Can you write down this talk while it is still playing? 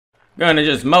Gonna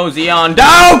just mosey on.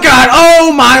 Oh God!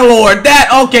 Oh my Lord!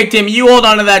 Okay, Timmy, you hold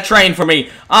on to that train for me.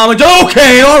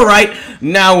 Okay, all right.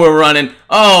 Now we're running.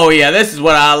 Oh yeah, this is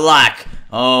what I like.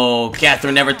 Oh,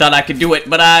 Catherine never thought I could do it,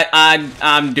 but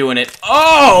I'm doing it.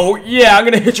 Oh yeah, I'm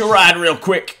gonna hitch a ride real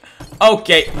quick.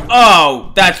 Okay.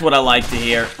 Oh, that's what I like to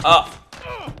hear. I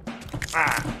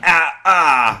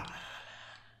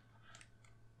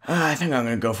think I'm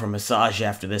gonna go for a massage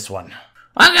after this one.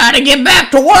 I gotta get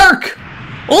back to work.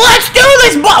 Let's do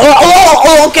this!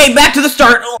 Okay, back to the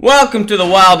start. Welcome to the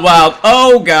Wild Wild.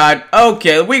 Oh, God.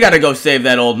 Okay, we gotta go save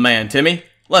that old man, Timmy.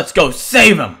 Let's go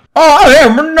save him. I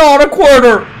am not a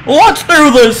quitter. Let's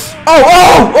do this.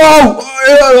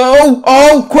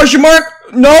 Question mark?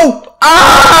 No.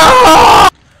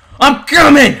 I'm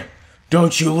coming.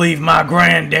 Don't you leave my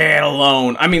granddad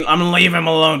alone. I'm gonna leave him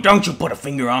alone. Don't you put a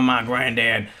finger on my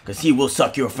granddad, because he will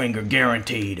suck your finger,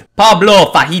 guaranteed. Pablo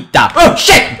Fajita. Oh,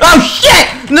 shit! Oh, shit!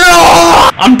 No!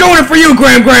 I'm doing it for you,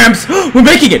 Grams. We're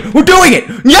making it. We're doing it.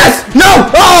 Yes!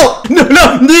 No! Oh!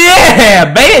 No!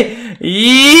 Yeah, baby!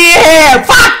 Yeah!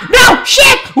 Fuck! No!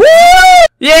 Shit! Woo!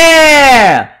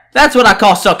 Yeah! That's what I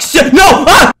call suck shit. No!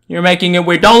 You're making it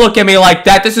weird. Don't look at me like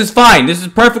that. This is fine. This is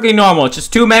perfectly normal. It's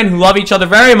just two men who love each other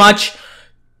very much.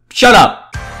 Shut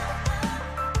up.